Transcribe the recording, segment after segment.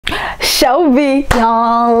Shelby.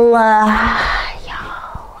 Y'all,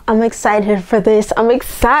 I'm excited for this. I'm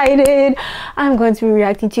excited. I'm going to be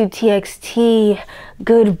reacting to TXT,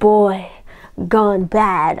 Good Boy Gone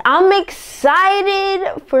Bad. I'm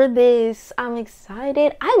excited for this. I'm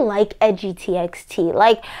excited. I like edgy TXT.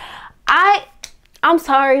 Like, I'm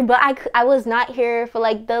sorry, but I was not here for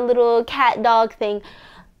like the little cat dog thing.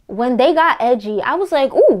 When they got edgy, I was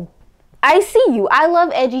like, ooh, I see you. I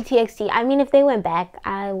love edgy TXT. I mean, if they went back,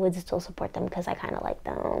 I would still support them because I kind of like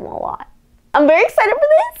them a lot. I'm very excited for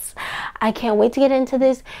this. I can't wait to get into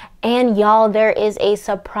this. And y'all, there is a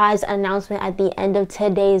surprise announcement at the end of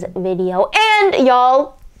today's video. And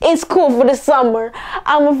y'all, it's cool for the summer.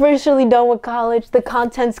 I'm officially done with college. The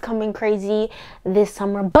content's coming crazy this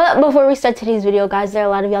summer. But before we start today's video, guys, there are a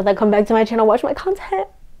lot of y'all that come back to my channel, watch my content,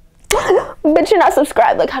 but you're not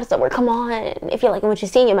subscribed. Like, how does that work? Come on. If you're liking what you're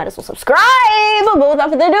seeing, you might as well subscribe. But without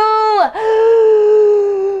further ado,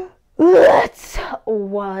 let's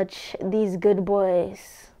watch these good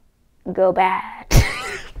boys go bad.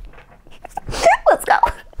 Let's go.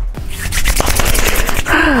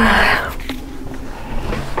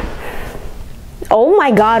 Oh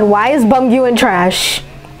my god, why is Bumgu in trash?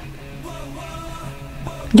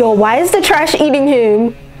 Yo, why is the trash eating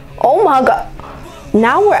him? Oh my god.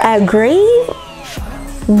 Now we're at grave?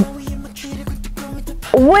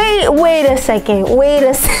 Wait a second.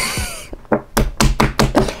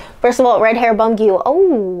 First of all, red hair Bumgu.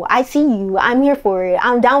 Oh, I see you. I'm here for it.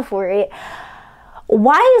 I'm down for it.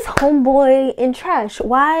 Why is homeboy in trash?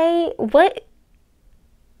 Why? What?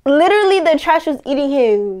 Literally, the trash was eating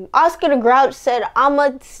him. Oscar the Grouch said,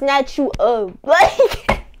 I'ma snatch you up.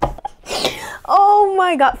 Like, oh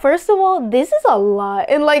my god. First of all, this is a lot.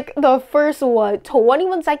 In like the first, what,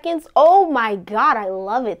 21 seconds? Oh my god, I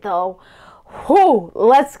love it though. Whoa,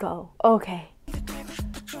 let's go. Okay.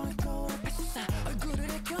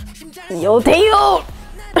 Yo, Tayo!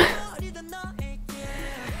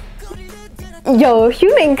 Yo,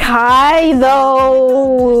 Human Kai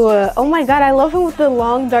though. Oh my god, I love him with the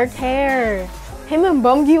long dark hair. Him and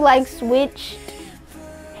Bumgu like switched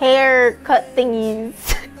haircut thingies.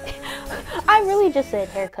 I really just said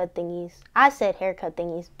haircut thingies. I said haircut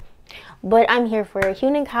thingies. But I'm here for it.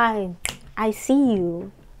 Human Kai, I see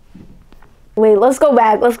you. Wait, let's go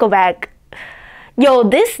back. Yo,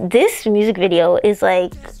 this music video is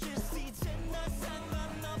like,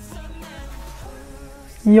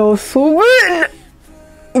 yo, Subin!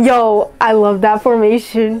 Yo, I love that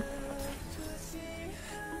formation.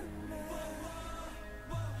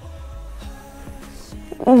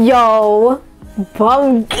 Yo,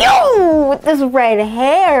 Bumgu with this red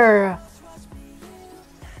hair.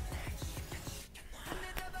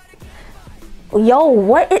 Yo,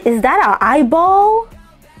 what is that, an eyeball?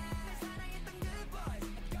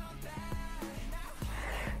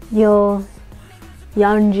 Yo,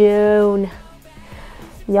 Young June,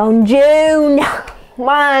 man,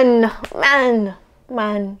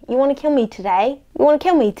 you want to kill me today?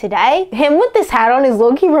 Him with this hat on is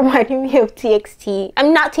low-key reminding me of TXT.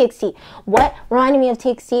 I'm not TXT. What? Reminding me of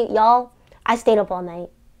TXT, y'all. I stayed up all night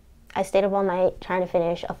trying to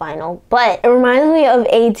finish a final. But it reminds me of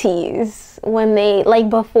ATs when they, like,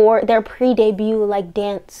 before their pre-debut, like,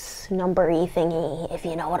 dance number-y thingy, if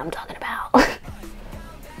you know what I'm talking about.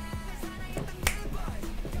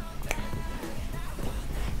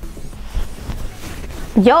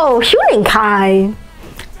 Yo, Human Kai,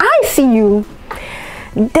 I see you.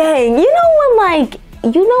 Dang, you know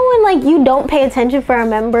when you don't pay attention for a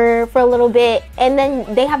member for a little bit, and then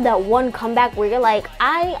they have that one comeback where you're like,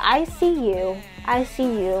 I see you. I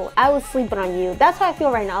was sleeping on you. That's how I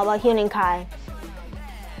feel right now about Human Kai.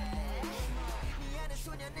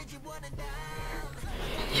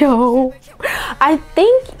 Yo, I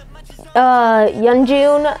think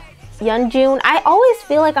Yeonjun, I always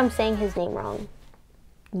feel like I'm saying his name wrong.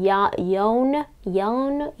 Yeonjun.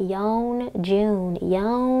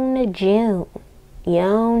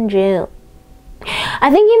 I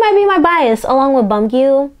think he might be my bias along with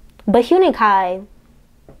Bumgu, but Human Kai,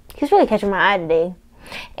 he's really catching my eye today.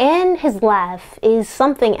 And his laugh is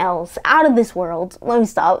something else, out of this world. Let me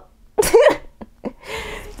stop.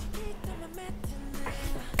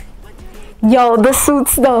 Yo, the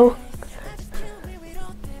suits though.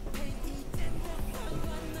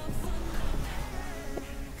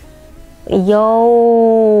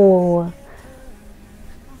 Yo,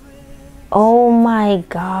 oh my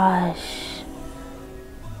gosh.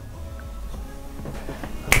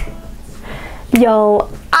 Yo,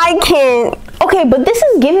 I can't. Okay, but this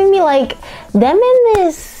is giving me like them in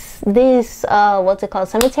this what's it called,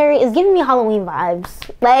 cemetery is giving me Halloween vibes.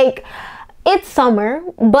 Like, it's summer,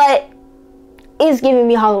 but is giving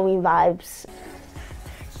me Halloween vibes.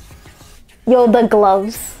 Yo, the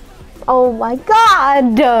gloves. Oh my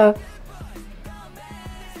god.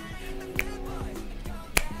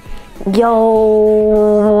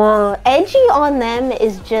 Yo, edgy on them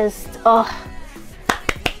is just, ugh.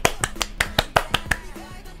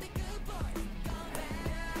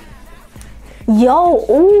 Yo,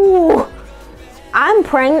 ooh. I'm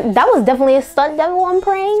praying. That was definitely a stunt devil. I'm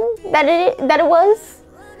praying that it was.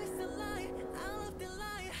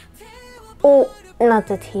 Oh, not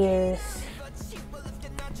the tears.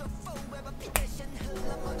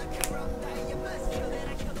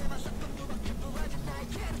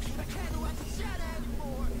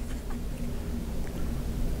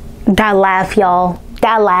 That laugh, y'all.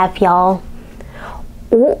 That laugh, y'all.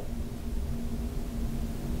 Oh.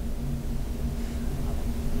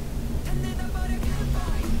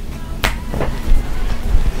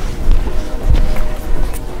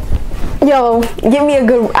 Yo, give me a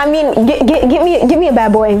good, I mean, give me a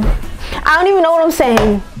bad boy. I don't even know what I'm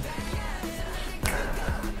saying.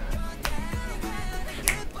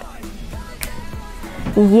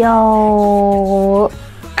 Yo.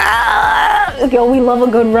 Yo, we love a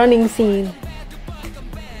good running scene.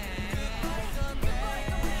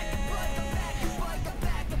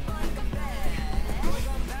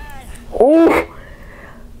 Ooh.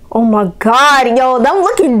 Oh my god, yo, them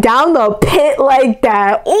looking down the pit like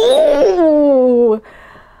that. Ooh.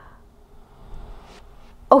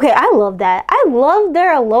 Okay, I love that. I love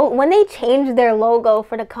their logo. When they changed their logo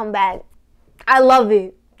for the comeback, I love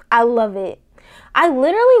it. I love it. I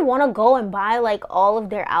literally want to go and buy like all of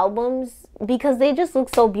their albums because they just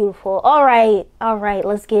look so beautiful. All right,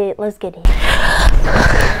 let's get it.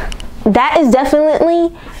 That is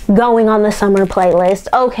definitely going on the summer playlist.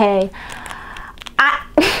 Okay.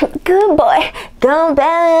 Good boy, come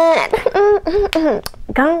back.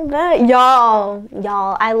 Come back.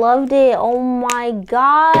 Y'all, I loved it. Oh my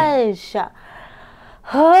gosh.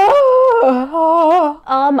 I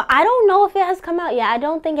don't know if it has come out yet. I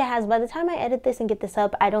don't think it has. By the time I edit this and get this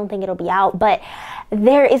up, I don't think it'll be out. But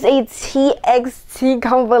there is a TXT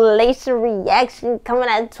compilation reaction coming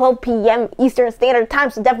at 12 p.m. Eastern Standard Time,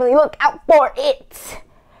 so definitely look out for it.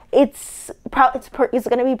 It's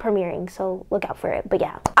gonna be premiering, so look out for it. But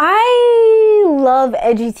yeah, I love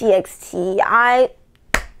edgy TXT. I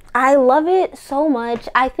love it so much.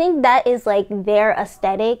 I think that is like their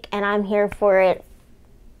aesthetic, and I'm here for it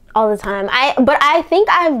all the time. But I think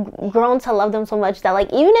I've grown to love them so much that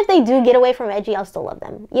like even if they do get away from edgy, I'll still love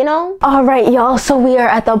them, you know? All right, y'all, so we are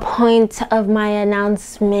at the point of my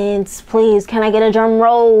announcements. Please, can I get a drum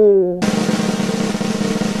roll?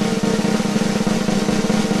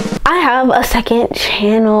 I have a second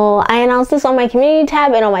channel. I announced this on my community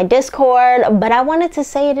tab and on my Discord, but I wanted to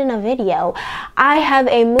say it in a video. I have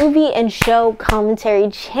a movie and show commentary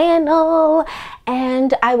channel,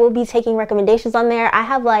 and I will be taking recommendations on there. I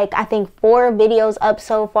have like, I think 4 videos up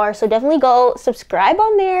so far, so definitely go subscribe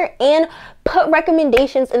on there and put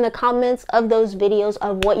recommendations in the comments of those videos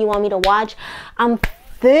of what you want me to watch. I'm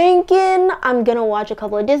thinking I'm gonna watch a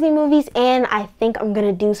couple of Disney movies, and I think I'm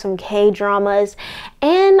gonna do some K-dramas,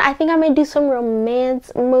 and I think I may do some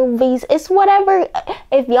romance movies. It's whatever.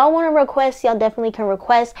 If y'all want to request, y'all definitely can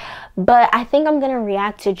request, but I think I'm gonna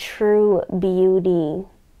react to True Beauty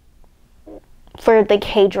for the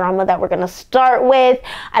K-drama that we're gonna start with.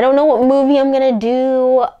 I don't know what movie I'm gonna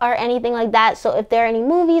do or anything like that, so if there are any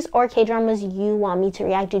movies or K-dramas you want me to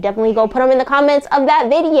react to, definitely go put them in the comments of that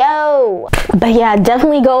video. But yeah,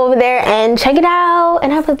 definitely go over there and check it out,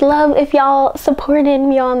 and I would love if y'all supported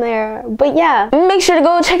me on there. But yeah, make sure to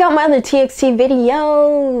go check out my other TXT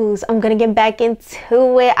videos. I'm gonna get back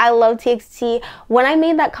into it. I love TXT. When I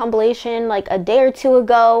made that compilation like a day or 2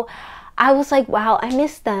 ago, I was like, wow, I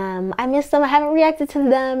miss them. I haven't reacted to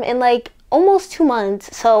them in like almost 2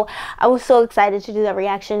 months. So I was so excited to do that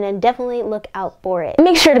reaction, and definitely look out for it.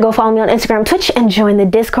 Make sure to go follow me on Instagram, Twitch, and join the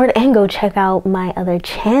Discord, and go check out my other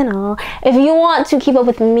channel. If you want to keep up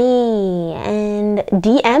with me and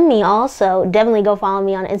DM me also, definitely go follow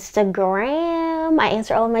me on Instagram. I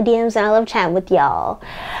answer all of my DMs, and I love chatting with y'all.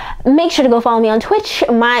 Make sure to go follow me on Twitch.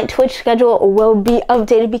 My Twitch schedule will be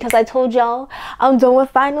updated because I told y'all I'm done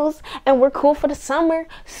with finals and we're cool for the summer.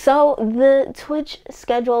 So the Twitch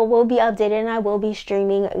schedule will be updated, and I will be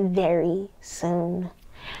streaming very soon.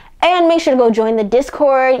 And make sure to go join the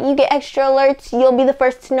Discord. You get extra alerts. You'll be the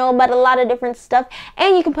first to know about a lot of different stuff.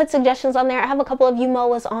 And you can put suggestions on there. I have a couple of you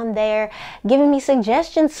Moas on there giving me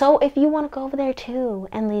suggestions. So if you want to go over there too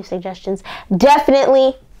and leave suggestions,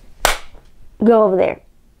 definitely go over there.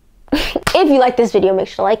 If you like this video, make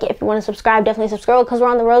sure to like it. If you want to subscribe, definitely subscribe, because we're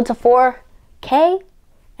on the road to 4K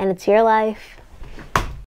and it's your life.